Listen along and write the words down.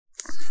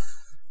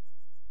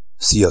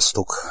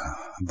Sziasztok!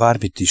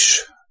 Bármit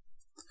is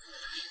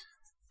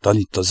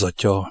tanít az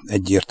Atya,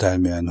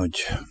 egyértelműen, hogy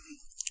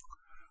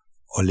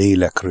a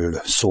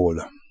lélekről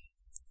szól.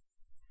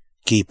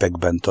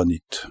 Képekben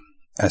tanít.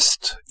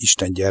 Ezt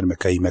Isten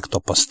gyermekei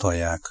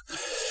megtapasztalják.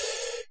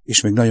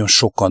 És még nagyon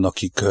sokan,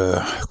 akik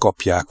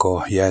kapják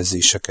a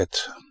jelzéseket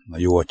a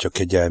Jó Atya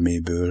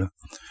kegyelméből,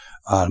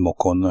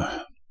 álmokon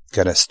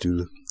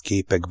keresztül,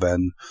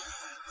 képekben,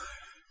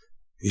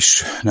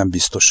 és nem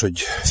biztos, hogy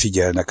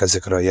figyelnek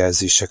ezekre a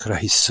jelzésekre,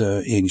 hisz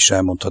én is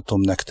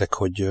elmondhatom nektek,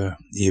 hogy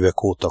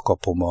évek óta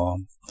kapom a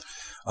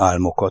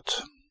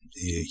álmokat,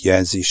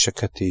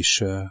 jelzéseket,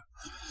 és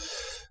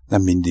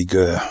nem mindig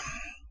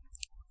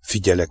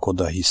figyelek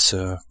oda, hisz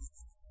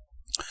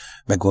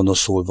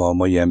meggonoszolva a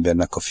mai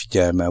embernek a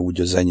figyelme,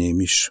 úgy az enyém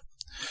is.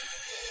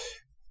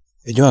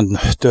 Egy olyan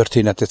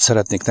történetet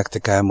szeretnék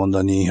nektek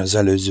elmondani az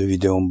előző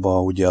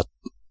videómban, ugye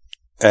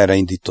erre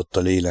indított a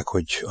lélek,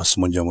 hogy azt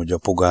mondjam, hogy a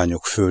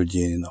Pogányok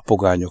Földjén, a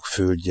Pogányok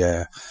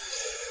Földje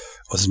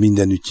az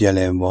mindenütt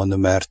jelen van,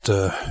 mert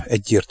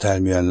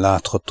egyértelműen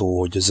látható,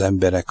 hogy az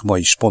emberek ma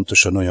is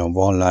pontosan olyan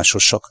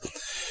vallásosak,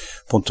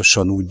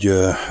 pontosan úgy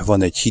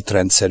van egy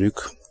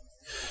hitrendszerük,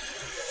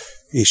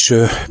 és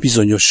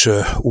bizonyos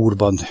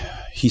úrban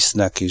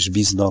hisznek és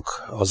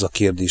bíznak, az a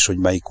kérdés, hogy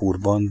melyik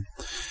úrban,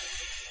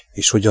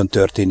 és hogyan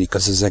történik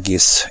ez az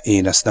egész,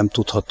 én ezt nem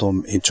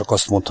tudhatom, én csak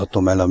azt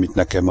mondhatom el, amit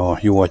nekem a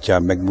Jó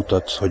Atyám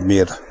megmutat, hogy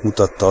miért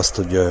mutatta azt,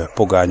 hogy a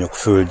Pogányok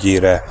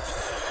Földjére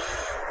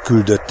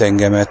küldött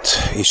engemet,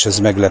 és ez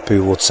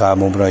meglepő volt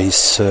számomra,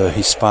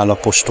 hisz Pál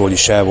apostol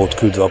is el volt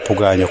küldve a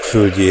Pogányok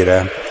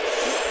Földjére,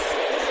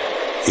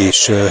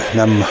 és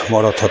nem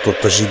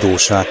maradhatott a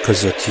zsidóság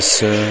között,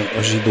 hisz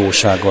a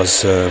zsidóság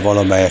az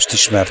valamelyest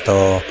ismerte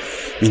a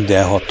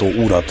mindenható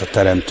Urat, a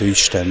Teremtő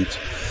Istent.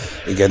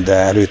 Igen, de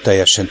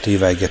erőteljesen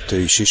tévelygető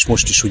is, és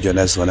most is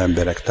ugyanez van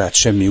emberek, tehát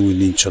semmi új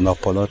nincs a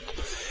nap alatt,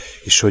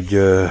 és hogy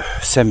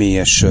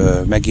személyes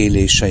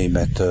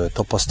megéléseimet,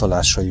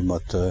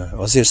 tapasztalásaimat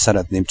azért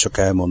szeretném csak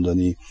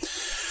elmondani,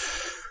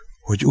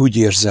 hogy úgy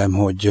érzem,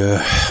 hogy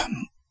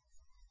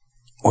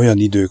olyan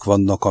idők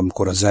vannak,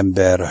 amikor az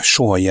ember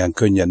soha ilyen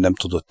könnyen nem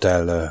tudott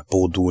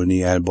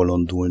elbódulni,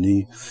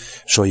 elbolondulni,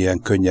 soha ilyen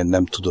könnyen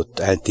nem tudott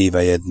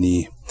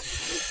eltévejedni,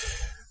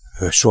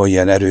 soha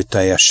ilyen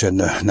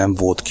erőteljesen nem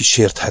volt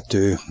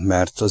kísérthető,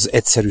 mert az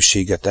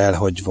egyszerűséget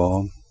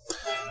elhagyva,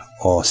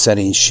 a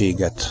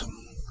szerénységet,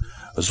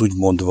 az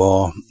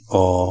úgymondva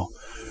a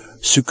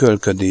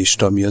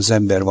szükölködést, ami az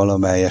ember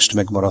valamelyest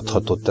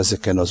megmaradhatott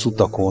ezeken az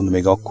utakon,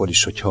 még akkor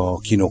is, hogyha a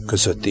kínok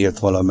között élt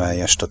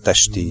valamelyest a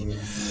testi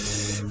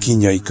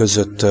kínjai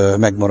között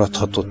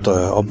megmaradhatott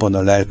abban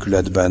a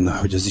lelkületben,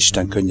 hogy az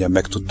Isten könnyen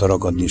meg tudta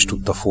ragadni és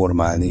tudta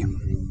formálni.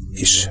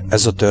 És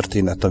ez a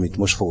történet, amit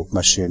most fogok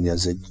mesélni,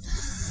 ez egy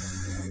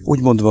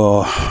úgymondva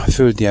a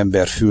földi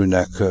ember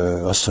fülnek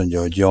azt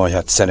mondja, hogy jaj,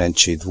 hát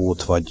szerencséd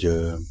volt, vagy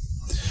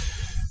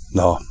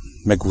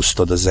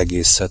megúsztad az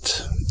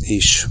egészet.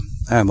 És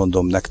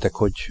elmondom nektek,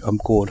 hogy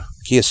amikor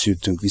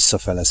készültünk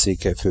visszafele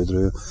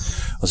Székelyföldről,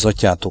 az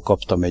Atyától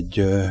kaptam egy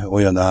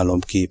olyan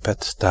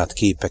álomképet, tehát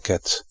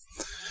képeket.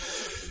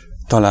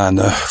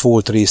 Talán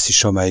volt rész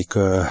is, amelyik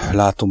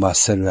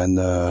látomásszerűen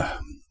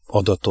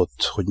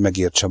adatot, hogy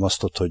megértsem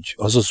azt, hogy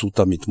az az út,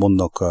 amit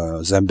mondnak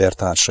az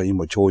embertársaim,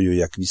 hogy hol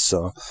jöjjek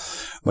vissza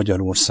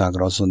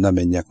Magyarországra, azon nem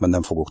menjek, mert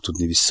nem fogok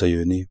tudni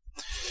visszajönni.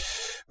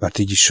 Mert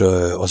így is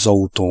az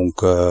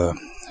autónk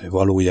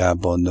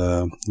valójában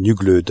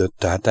nyüglődött,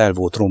 tehát el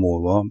volt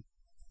romolva,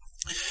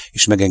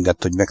 és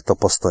megengedte, hogy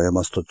megtapasztaljam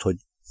azt, hogy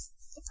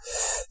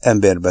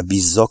emberbe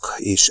bízzak,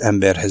 és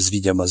emberhez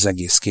vigyem az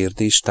egész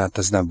kérdést, tehát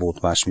ez nem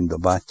volt más, mint a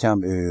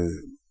bátyám. Ő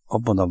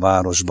abban a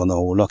városban,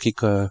 ahol lakik,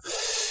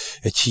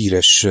 egy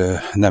híres,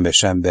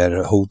 nemes ember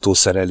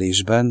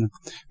autószerelésben,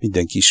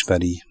 mindenki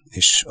ismeri,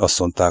 és azt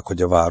mondták,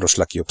 hogy a város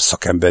legjobb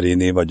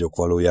szakemberéné vagyok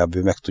valójában,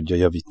 ő meg tudja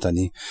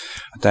javítani.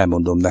 Hát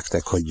elmondom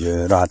nektek, hogy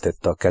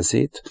rátette a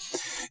kezét,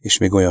 és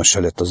még olyan se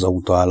lett az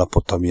autó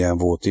állapot, amilyen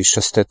volt, és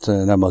ezt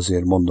nem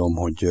azért mondom,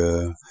 hogy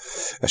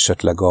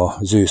esetleg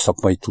az ő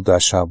szakmai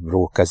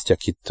tudásáról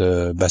kezdjek itt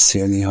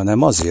beszélni,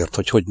 hanem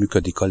azért, hogy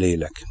működik a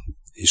lélek,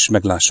 és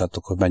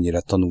meglássátok, hogy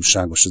mennyire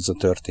tanulságos ez a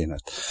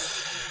történet.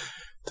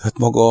 Tehát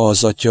maga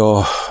az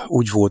Atya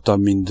úgy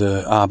voltam, mint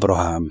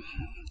Ábrahám,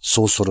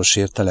 szószoros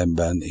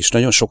értelemben, és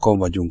nagyon sokan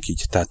vagyunk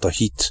így, tehát a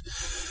hit,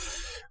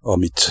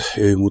 amit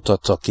ő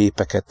mutat, a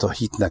képeket, a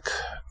hitnek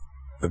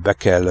be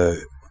kell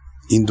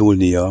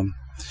indulnia,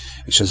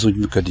 és ez úgy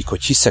működik,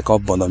 hogy hiszek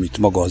abban, amit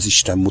maga az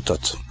Isten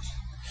mutat,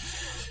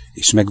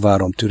 és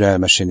megvárom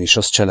türelmesen, és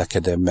azt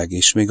cselekedem meg,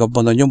 és még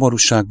abban a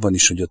nyomorúságban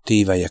is, hogy ott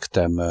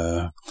tévelyegtem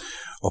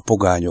a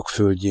Pogányok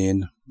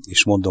Földjén,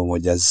 és mondom,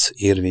 hogy ez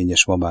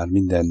érvényes ma már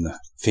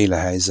mindenféle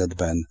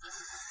helyzetben,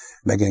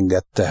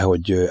 megengedte,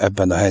 hogy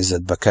ebben a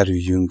helyzetbe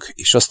kerüljünk,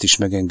 és azt is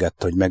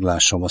megengedte, hogy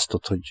meglássam azt,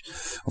 hogy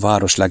a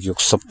város legjobb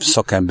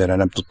szakembere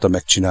nem tudta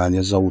megcsinálni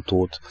az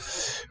autót,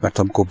 mert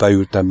amikor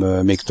beültem,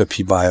 még több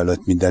hibája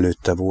előtt, mint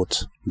előtte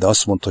volt. De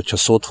azt mondta, hogy ha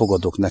szót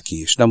fogadok neki,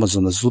 és nem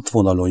azon az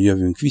útvonalon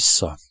jövünk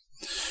vissza,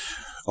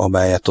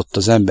 amelyet ott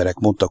az emberek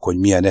mondtak, hogy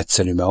milyen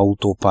egyszerű, mert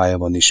autópálya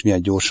van, és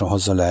milyen gyorsan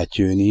haza lehet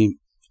jönni,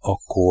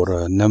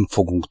 akkor nem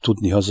fogunk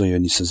tudni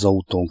hazajönni, hisz az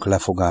autónk le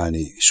fog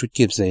állni. És úgy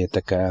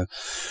képzeljétek el,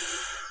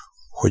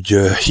 hogy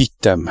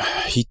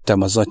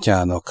hittem az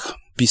atyának,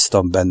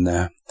 bíztam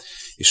benne,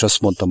 és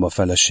azt mondtam a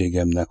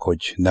feleségemnek,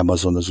 hogy nem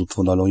azon az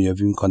útvonalon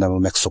jövünk, hanem a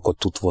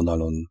megszokott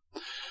útvonalon.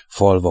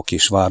 Falvak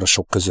és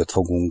városok között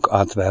fogunk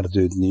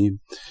átverdődni.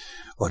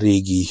 A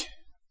régi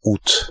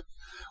út,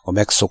 a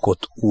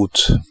megszokott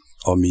út,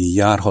 ami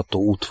járható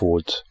út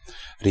volt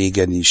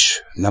régen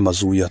is, nem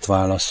az újat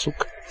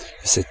válasszuk.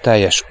 Ez egy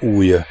teljes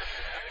új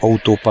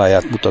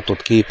autópályát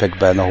mutatott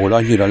képekben, ahol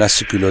annyira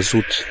leszűkül az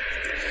út,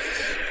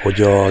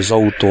 hogy az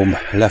autóm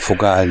le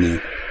fog állni,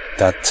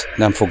 tehát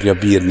nem fogja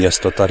bírni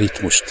ezt a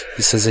ritmust,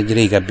 hisz ez egy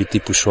régebbi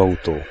típusú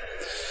autó.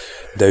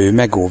 De ő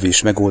megóv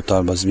és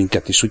megoltalmaz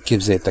minket, és úgy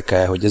képzeljétek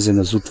el, hogy ezen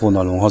az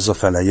útvonalon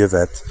hazafele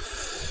jövet,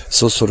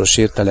 szószoros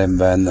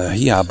értelemben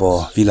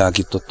hiába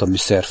világított a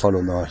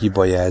műszerfalon a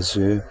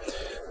hibajelző,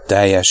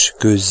 teljes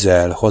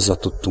közzel haza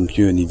tudtunk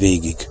jönni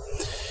végig,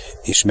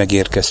 és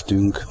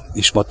megérkeztünk,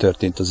 és ma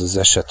történt az az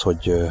eset,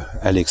 hogy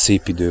elég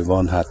szép idő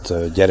van,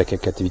 hát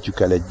gyerekeket vigyük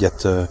el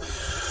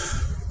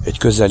egy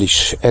közel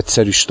is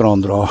egyszerű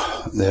strandra,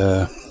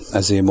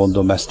 ezért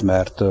mondom ezt,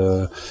 mert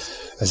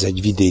ez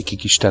egy vidéki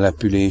kis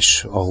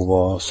település,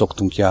 ahova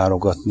szoktunk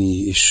járogatni,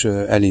 és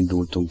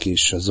elindultunk,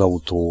 és az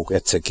autó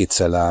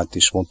egyszer-kétszer leállt,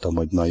 és mondtam,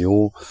 hogy na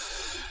jó.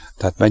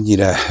 Tehát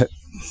mennyire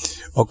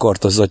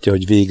akart az atya,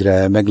 hogy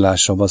végre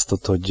meglássam azt,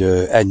 hogy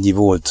ennyi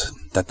volt.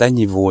 Tehát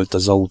ennyi volt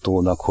az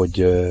autónak,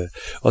 hogy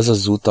az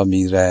az út,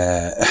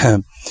 amire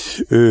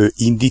ő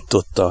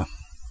indította,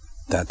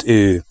 tehát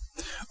ő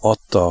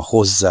adta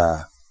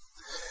hozzá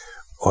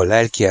a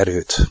lelki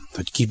erőt,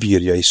 hogy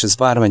kibírja, és ez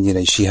bármennyire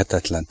is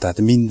hihetetlen, tehát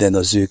minden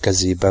az ő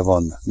kezébe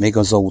van, még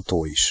az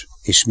autó is,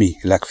 és mi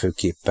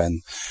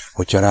legfőképpen,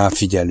 hogyha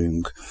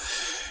ráfigyelünk,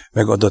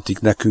 megadatik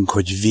nekünk,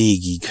 hogy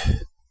végig,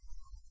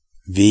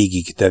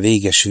 de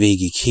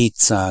végig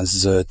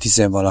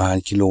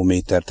 710-valahány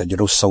kilométert egy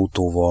rossz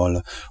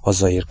autóval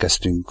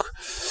hazaérkeztünk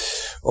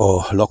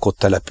a lakott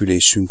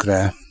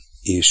településünkre,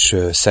 és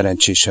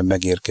szerencsésen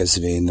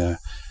megérkezvén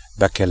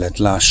be kellett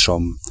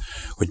lássam,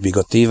 hogy még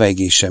a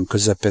tévejgésem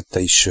közepette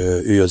is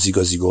ő az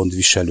igazi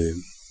gondviselő.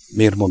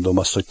 Miért mondom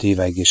azt, hogy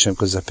tévejgésem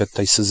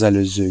közepette, hisz az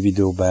előző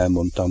videóban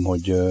elmondtam,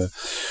 hogy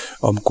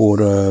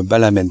amikor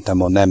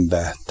belementem a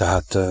nembe,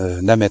 tehát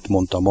nemet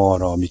mondtam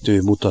arra, amit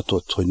ő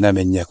mutatott, hogy ne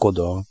menjek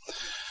oda,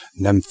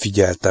 nem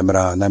figyeltem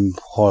rá, nem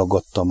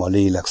hallgattam a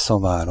lélek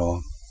szavára,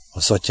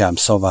 az atyám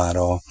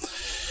szavára,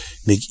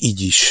 még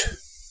így is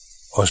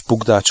a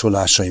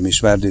bukdácsolásaim és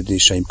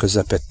verdődéseim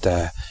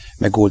közepette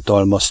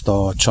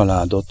megoltalmazta a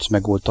családot,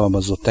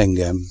 megoltalmazott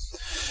engem,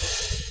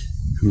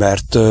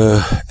 mert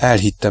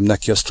elhittem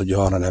neki azt, hogy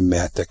arra nem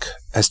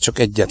mehetek. Ez csak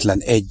egyetlen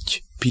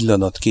egy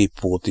pillanatkép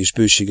volt, és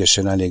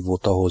bőségesen elég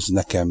volt ahhoz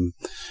nekem,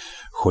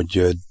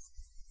 hogy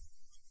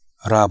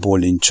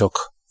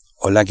rábólincsak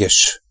a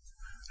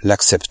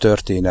legszebb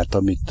történet,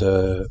 amit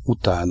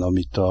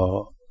amit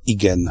a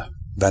igen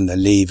benne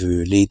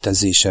lévő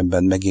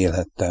létezésemben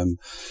megélhettem,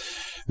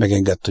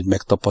 megengedte, hogy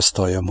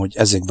megtapasztaljam, hogy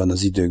ezekben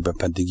az időkben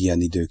pedig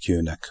ilyen idők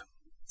jönnek.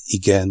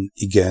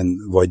 Igen,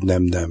 vagy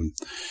nem.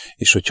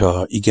 És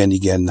hogyha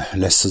igen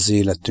lesz az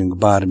életünk,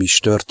 bármi is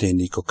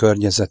történik a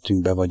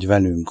környezetünkben, vagy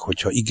velünk,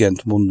 hogyha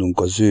igent mondunk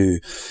az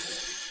ő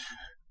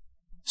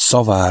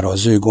szavára,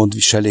 az ő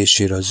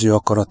gondviselésére, az ő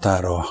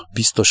akaratára,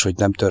 biztos, hogy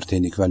nem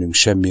történik velünk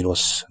semmi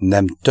rossz,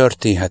 nem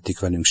történhetik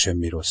velünk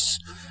semmi rossz.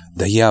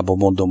 De hiába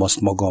mondom azt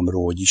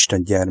magamról, hogy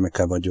Isten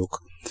gyermeke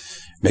vagyok,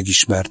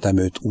 megismertem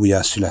őt,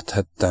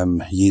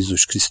 újjászülethettem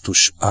Jézus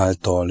Krisztus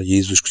által,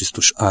 Jézus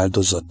Krisztus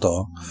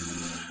áldozata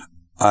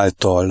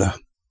által,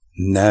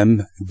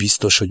 nem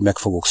biztos, hogy meg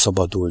fogok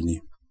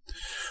szabadulni.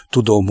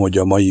 Tudom, hogy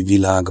a mai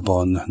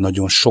világban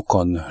nagyon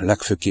sokan,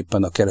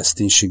 legfőképpen a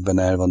kereszténységben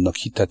el vannak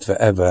hitetve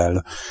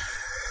evel,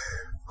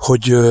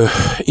 hogy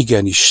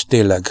igenis,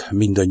 tényleg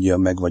mindannyian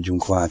meg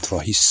vagyunk váltva,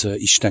 hisz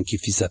Isten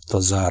kifizette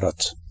az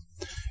árat.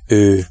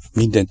 Ő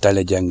mindent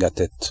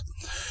elegyengetett,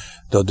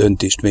 de a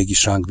döntést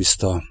mégis ránk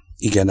bízta.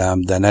 Igen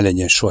ám, de ne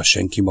legyen soha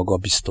senki maga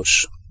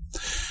biztos.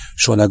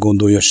 Soha ne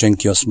gondolja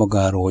senki azt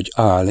magáról, hogy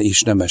áll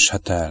és nem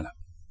eshet el.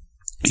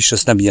 És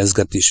ezt nem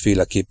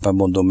ijesztgetésféleképpen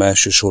mondom,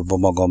 elsősorban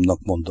magamnak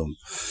mondom.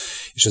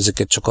 És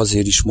ezeket csak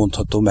azért is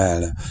mondhatom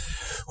el,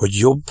 hogy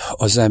jobb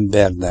az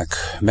embernek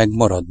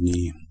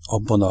megmaradni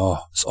abban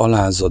az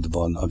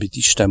alázatban, amit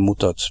Isten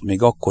mutat,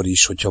 még akkor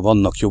is, hogyha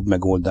vannak jobb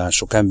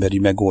megoldások, emberi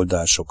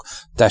megoldások,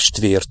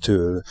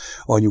 testvértől,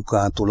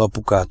 anyukától,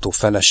 apukától,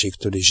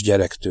 feleségtől és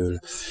gyerektől.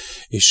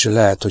 És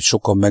lehet, hogy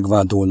sokan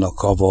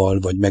megvádolnak avval,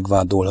 vagy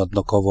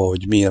megvádolhatnak avval,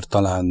 hogy miért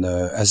talán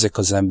ezek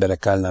az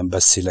emberek ellen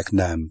beszélek,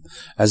 nem.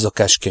 Ez a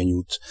keskeny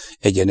út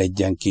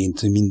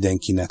egyenként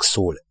mindenkinek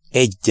szól.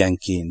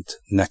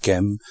 Egyenként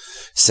nekem,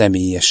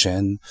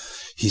 személyesen,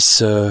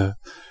 hisz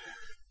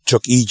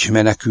csak így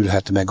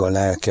menekülhet meg a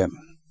lelkem.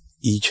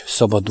 Így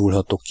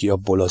szabadulhatok ki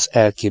abból az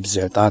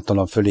elképzelt,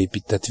 általam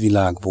fölépített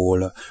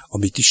világból,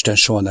 amit Isten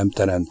soha nem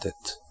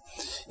teremtett.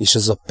 és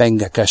ez a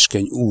penge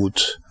keskeny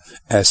út,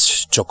 ez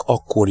csak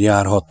akkor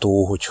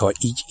járható, hogyha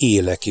így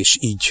élek, és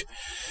így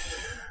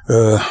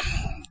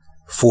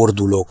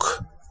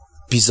fordulok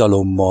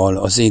bizalommal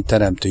az én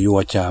teremtő jó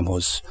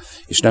atyámhoz,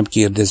 és nem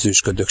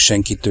kérdezősködök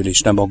senkitől,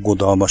 és nem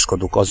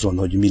aggodalmaskodok azon,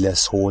 hogy mi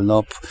lesz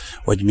holnap,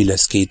 vagy mi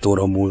lesz 2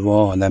 óra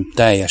múlva, hanem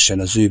teljesen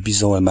az ő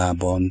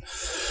bizalmában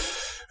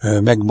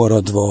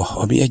megmaradva,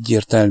 ami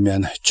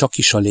egyértelműen csak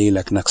is a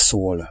léleknek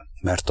szól,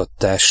 mert a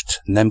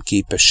test nem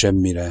képes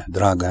semmire,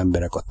 drága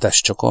emberek, a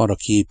test csak arra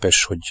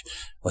képes, hogy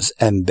az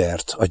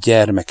embert, a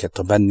gyermeket,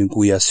 a bennünk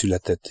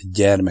újjászületett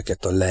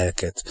gyermeket, a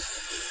lelket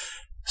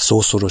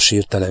szószoros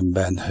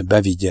értelemben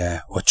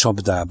bevigye a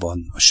csapdában,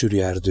 a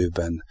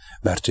sűrűerdőben,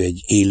 mert ő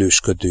egy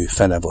élősködő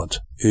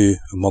fenevad. Ő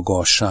maga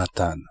a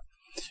sátán.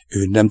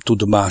 Ő nem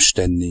tud más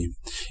tenni.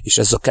 És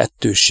ez a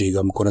kettőség,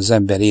 amikor az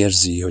ember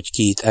érzi,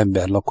 hogy 2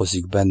 ember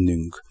lakozik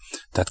bennünk,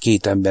 tehát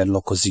 2 ember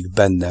lakozik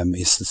bennem,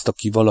 és ezt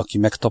aki valaki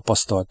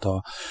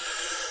megtapasztalta,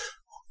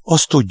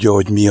 azt tudja,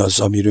 hogy mi az,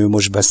 amiről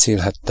most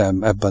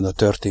beszélhettem ebben a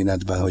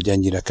történetben, hogy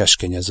ennyire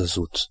keskeny ez az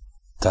út.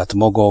 Tehát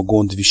maga a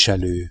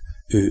gondviselő,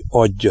 ő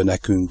adja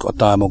nekünk a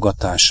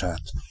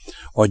támogatását,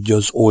 adja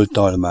az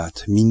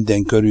oltalmát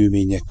minden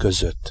körülmények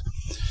között.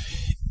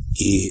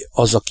 És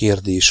az a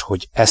kérdés,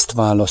 hogy ezt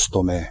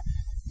választom-e,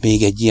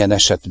 még egy ilyen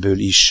esetből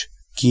is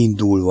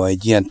kiindulva,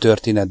 egy ilyen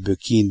történetből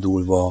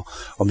kiindulva,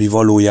 ami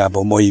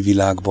valójában mai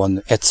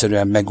világban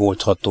egyszerűen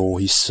megoldható,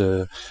 hisz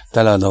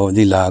tele a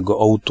világ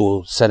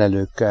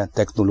autószerelőkkel,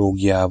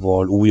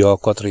 technológiával, új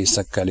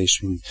alkatrészekkel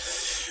és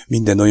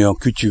minden olyan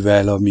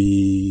kütyüvel,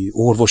 ami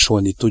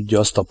orvosolni tudja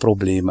azt a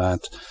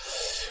problémát,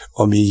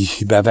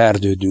 amibe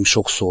verdődünk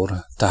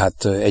sokszor,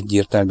 tehát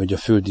egyértelmű, hogy a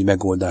földi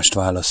megoldást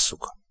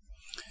válasszuk.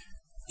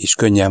 És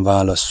könnyen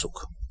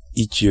válasszuk.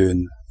 Itt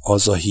jön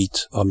az a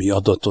hit, ami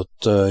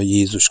adatott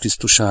Jézus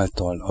Krisztus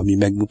által, ami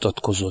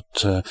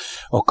megmutatkozott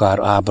akár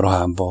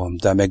Ábrahámban,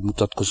 de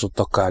megmutatkozott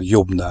akár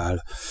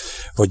Jobbnál,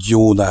 vagy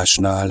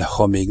Jónásnál,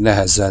 ha még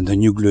nehezen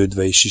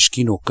nyüglődve is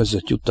kínok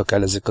között juttak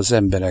el ezek az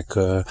emberek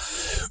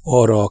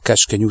arra a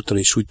keskeny útra,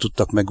 és úgy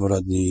tudtak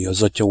megmaradni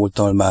az Atya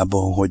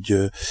oltalmában, hogy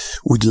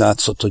úgy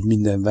látszott, hogy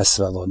minden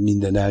veszve van,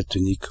 minden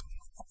eltűnik,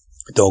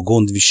 de a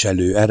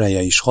gondviselő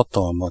ereje és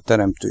hatalma, a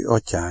teremtő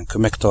atyánk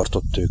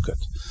megtartott őket.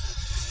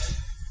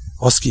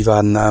 Azt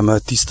kívánnám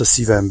tiszta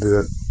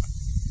szívemből,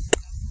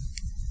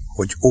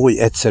 hogy oly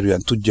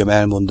egyszerűen tudjam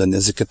elmondani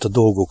ezeket a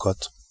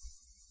dolgokat.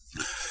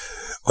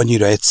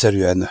 Annyira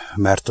egyszerűen,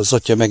 mert az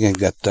Atya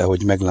megengedte,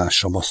 hogy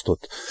meglássam azt,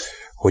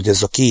 hogy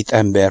ez a 2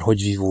 ember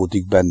hogy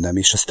vívódik bennem,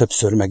 és ezt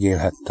többször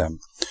megélhettem.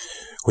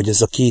 Hogy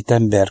ez a 2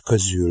 ember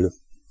közül,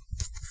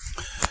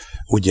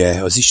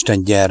 ugye az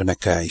Isten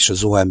gyermeke és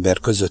az óember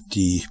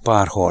közötti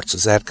párharc,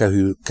 az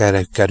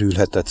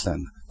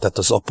elkerülhetetlen. Tehát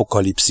az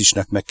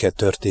apokalipszisnek meg kell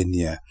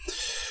történnie,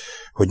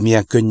 hogy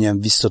milyen könnyen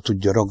vissza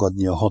tudja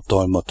ragadni a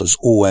hatalmat az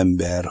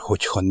óember,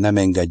 hogyha nem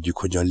engedjük,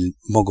 hogy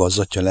maga az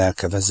Atya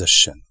lelke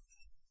vezessen.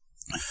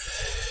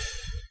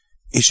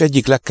 És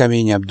egyik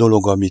legkeményebb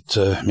dolog, amit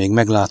még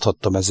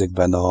megláthattam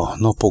ezekben a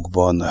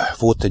napokban,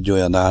 volt egy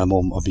olyan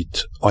álmom,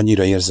 amit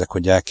annyira érzek,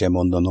 hogy el kell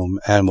mondanom,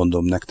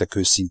 elmondom nektek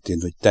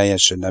őszintén, hogy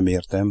teljesen nem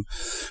értem,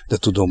 de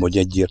tudom, hogy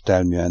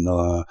egyértelműen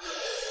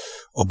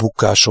a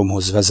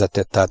bukásomhoz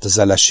vezetett, tehát az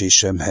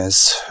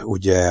elesésemhez,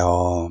 ugye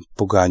a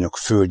Pogányok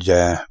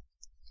Földje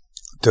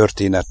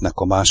történetnek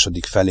a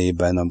második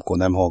felében, amikor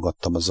nem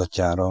hallgattam az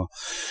atyára,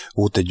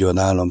 volt egy olyan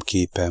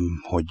álomképem,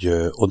 hogy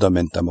oda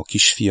mentem a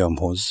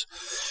kisfiamhoz,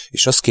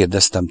 és azt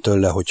kérdeztem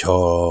tőle, hogy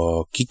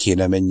ha ki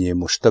kéne menjél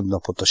most több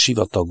napot a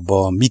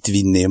sivatagba, mit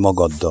vinnél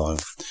magaddal?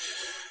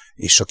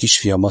 És a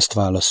kisfiam azt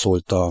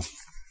válaszolta,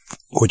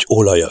 hogy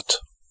olajat.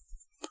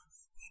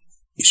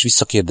 És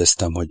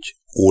visszakérdeztem, hogy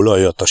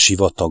olajat a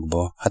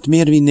sivatagba? Hát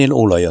miért vinnél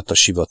olajat a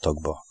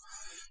sivatagba?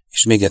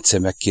 És még egyszer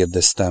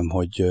megkérdeztem,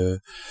 hogy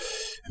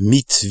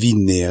mit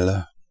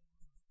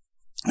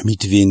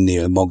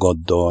vinnél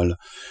magaddal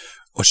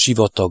a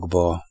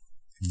sivatagba,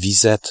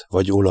 vizet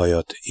vagy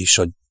olajat? És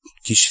a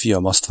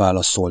kisfiam azt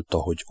válaszolta,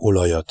 hogy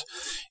olajat,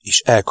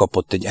 és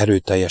elkapott egy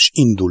erőteljes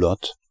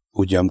indulat,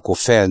 ugye amikor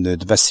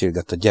felnőtt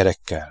beszélget a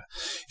gyerekkel,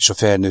 és a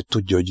felnőtt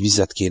tudja, hogy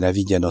vizet kéne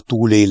vigyen a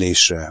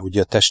túlélésre,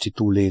 ugye a testi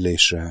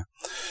túlélésre.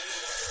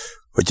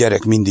 A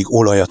gyerek mindig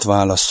olajat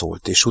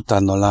válaszolt, és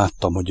utána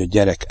láttam, hogy a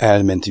gyerek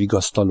elment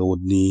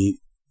vigasztalódni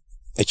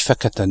egy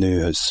fekete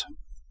nőhöz.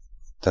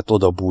 Tehát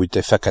odabújt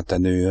egy fekete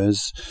nőhöz.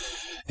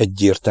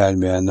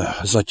 Egyértelműen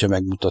az atya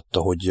megmutatta,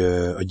 hogy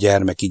a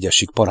gyermek így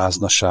esik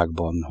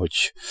paráznaságban,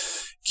 hogy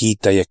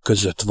kételyek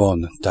között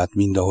van, tehát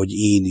mindahogy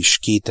én is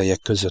kételyek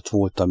között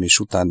voltam, és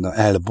utána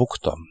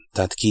elbuktam.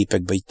 Tehát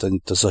képekbe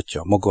itt az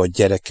atya, maga a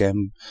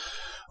gyerekem,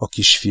 a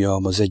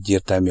kisfiam, az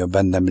egyértelmű a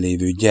bennem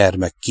lévő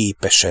gyermek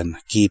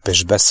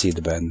képes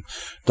beszédben,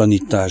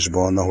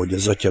 tanításban, ahogy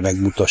az atya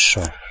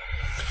megmutassa.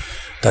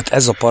 Tehát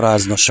ez a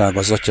paráznaság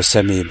az atya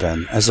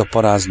szemében, ez a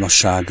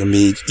paráznaság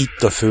még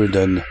itt a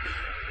földön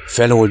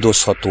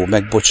feloldozható,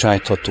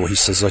 megbocsájtható,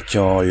 hisz az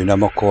atya, ő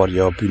nem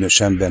akarja a bűnös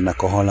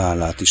embernek a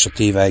halálát, és a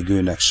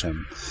tévejgőnek sem.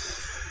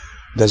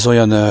 De ez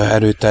olyan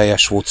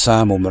erőteljes volt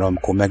számomra,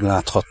 amikor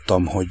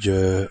megláthattam, hogy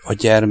a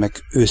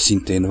gyermek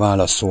őszintén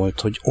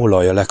válaszolt, hogy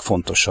olaj a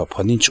legfontosabb.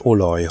 Ha nincs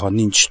olaj, ha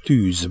nincs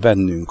tűz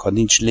bennünk, ha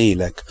nincs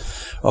lélek,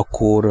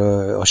 akkor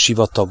a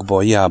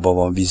sivatagban hiába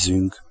van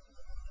vízünk.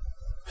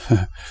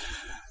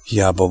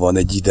 Hiába van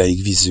egy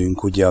ideig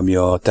vízünk, ugye, ami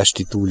a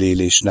testi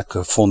túlélésnek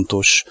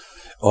fontos,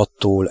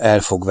 attól el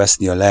fog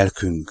veszni a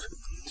lelkünk.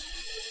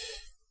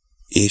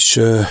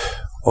 És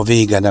a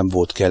vége nem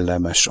volt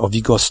kellemes. A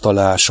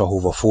vigasztalás,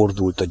 ahova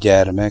fordult a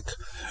gyermek,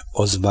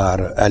 az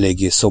már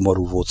eléggé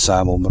szomorú volt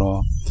számomra,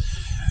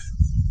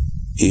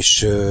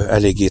 és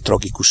eléggé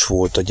tragikus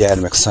volt a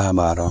gyermek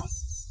számára.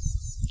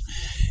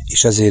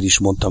 És ezért is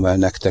mondtam el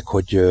nektek,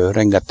 hogy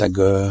rengeteg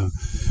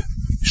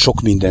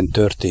sok minden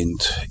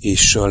történt,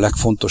 és a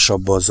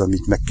legfontosabb az,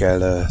 amit meg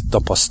kell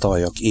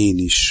tapasztaljak én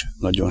is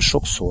nagyon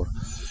sokszor,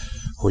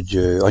 hogy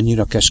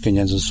annyira keskeny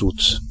ez az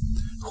út,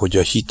 hogy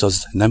a hit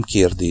az nem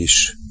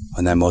kérdés,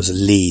 hanem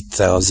az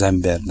léte az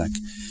embernek.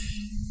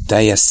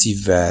 Teljes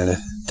szívvel,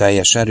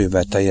 teljes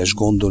erővel, teljes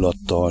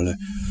gondolattal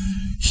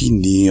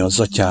hinni az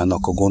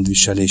atyának a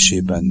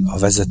gondviselésében, a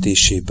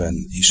vezetésében,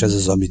 és ez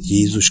az, amit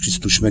Jézus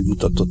Krisztus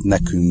megmutatott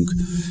nekünk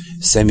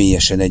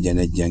személyesen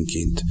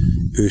egyenként.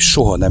 Ő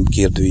soha nem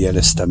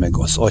kérdőjelezte meg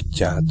az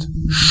atyát,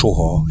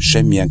 soha,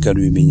 semmilyen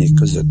körülmények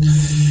között.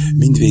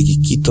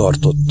 Mindvégig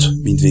kitartott,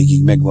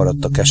 mindvégig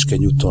megmaradt a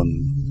keskeny úton.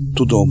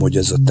 Tudom, hogy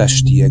ez a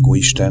testi,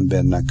 egoista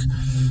embernek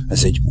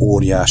ez egy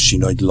óriási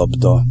nagy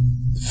labda,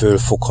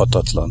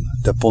 fölfoghatatlan,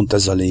 de pont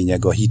ez a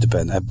lényeg a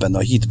hitben, ebben a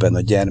hitben,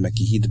 a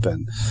gyermeki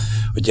hitben,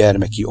 a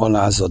gyermeki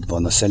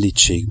alázatban, a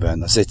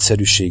szelídségben, az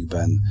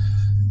egyszerűségben,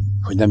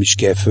 hogy nem is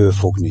kell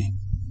fölfogni,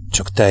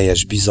 csak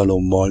teljes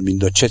bizalommal,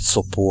 mint a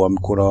csetszopó,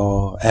 amikor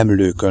a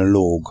emlőkön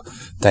lóg,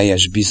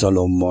 teljes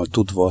bizalommal,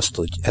 tudva azt,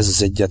 hogy ez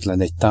az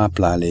egyetlen egy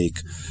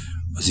táplálék,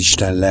 az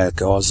Isten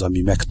lelke az,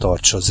 ami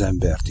megtartsa az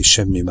embert, és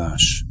semmi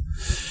más.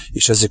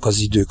 És ezek az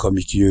idők,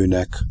 amik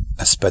jönnek,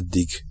 ez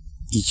pedig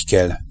így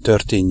kell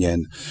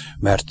történjen,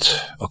 mert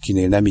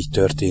akinél nem így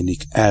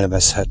történik,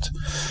 elveszhet.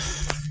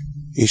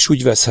 És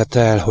úgy veszhet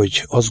el,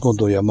 hogy azt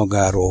gondolja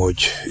magáról,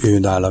 hogy ő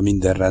nála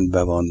minden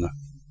rendben van,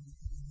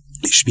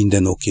 és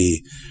minden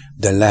oké,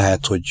 de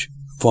lehet, hogy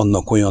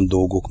vannak olyan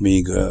dolgok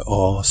még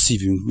a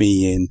szívünk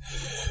mélyén,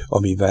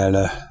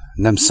 amivel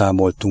nem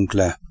számoltunk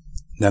le,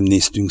 nem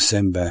néztünk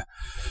szembe,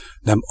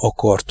 nem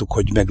akartuk,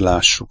 hogy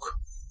meglássuk.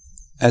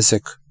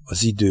 Ezek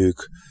az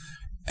idők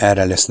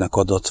erre lesznek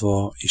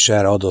adatva, és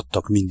erre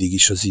adattak mindig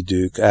is az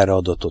idők, erre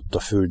adatott a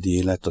földi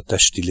élet, a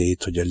testi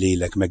lét, hogy a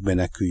lélek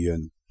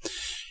megmeneküljön.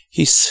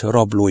 Hisz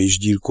rabló és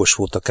gyilkos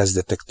volt a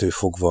kezdetektől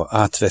fogva,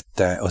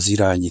 átvette az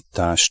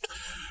irányítást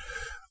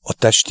a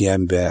testi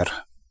ember,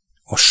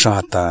 a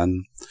sátán,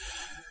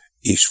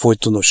 és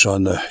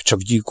folytonosan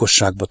csak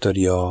gyilkosságba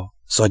töri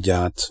az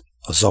agyát,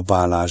 a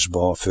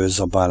zabálásba, a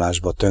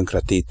fölzabálásba, a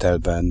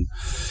tönkretételben,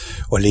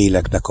 a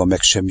léleknek a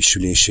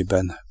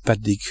megsemmisülésében,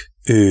 pedig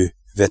ő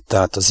vette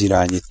át az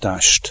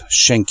irányítást,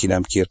 senki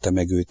nem kérte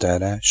meg őt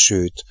erre,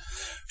 sőt,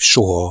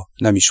 soha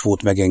nem is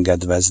volt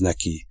megengedve ez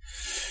neki.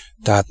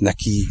 Tehát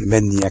neki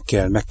mennie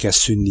kell, meg kell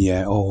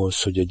szűnnie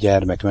ahhoz, hogy a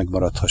gyermek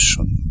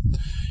megmaradhasson.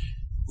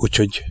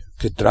 Úgyhogy,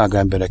 drága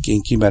emberek,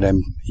 én kimerem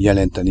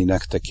jelenteni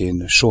nektek,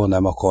 én soha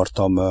nem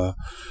akartam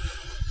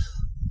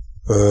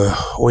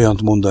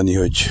olyant mondani,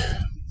 hogy,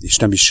 és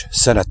nem is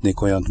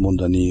szeretnék olyant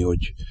mondani,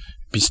 hogy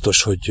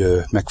biztos, hogy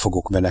meg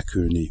fogok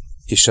menekülni.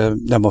 És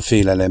nem a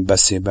félelem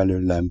beszél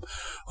belőlem,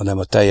 hanem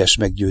a teljes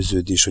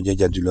meggyőződés, hogy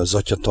egyedül az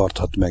Atya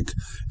tarthat meg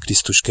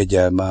Krisztus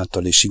kegyelme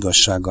által és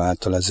igazsága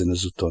által ezen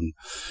az úton.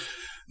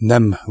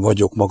 Nem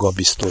vagyok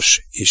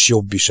magabiztos, és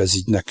jobb is ez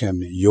így nekem,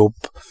 jobb,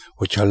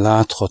 hogyha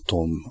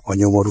láthatom a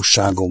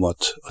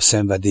nyomorúságomat, a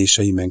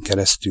szenvedéseimen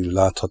keresztül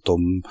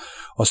láthatom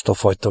azt a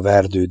fajta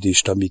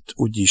verdődést, amit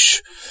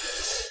úgyis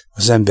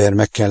az ember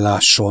meg kell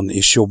lásson,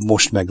 és jobb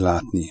most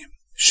meglátni.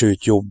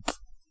 Sőt, jobb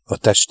a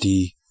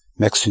testi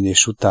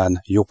megszűnés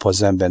után, jobb, ha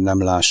az ember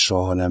nem lássa,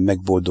 hanem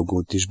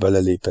megboldogult és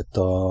belelépett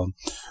a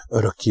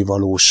örökké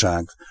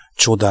valóság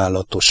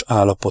csodálatos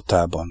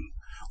állapotában.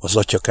 Az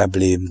Atya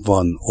keblén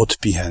van, ott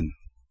pihen.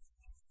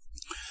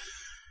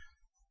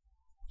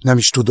 Nem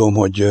is tudom,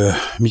 hogy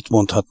mit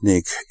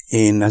mondhatnék.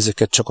 Én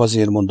ezeket csak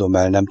azért mondom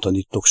el, nem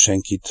tanítok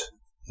senkit,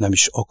 nem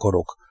is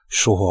akarok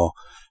soha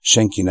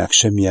senkinek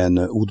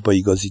semmilyen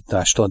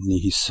útbaigazítást adni,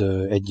 hisz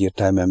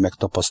egyértelműen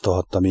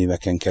megtapasztalhattam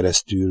éveken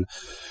keresztül,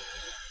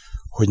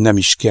 hogy nem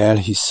is kell,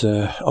 hisz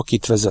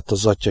akit vezet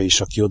az Atya,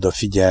 és aki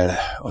odafigyel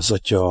az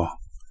Atya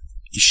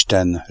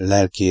Isten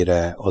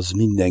lelkére, az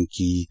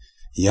mindenki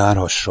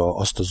járhassa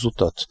azt az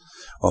utat,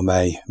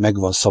 amely meg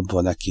van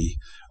szabva neki,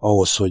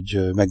 ahhoz, hogy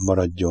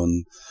megmaradjon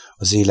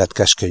az élet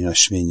keskeny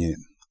ösvényén.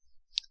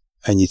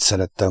 Ennyit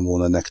szerettem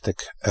volna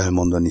nektek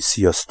elmondani.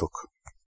 Sziasztok!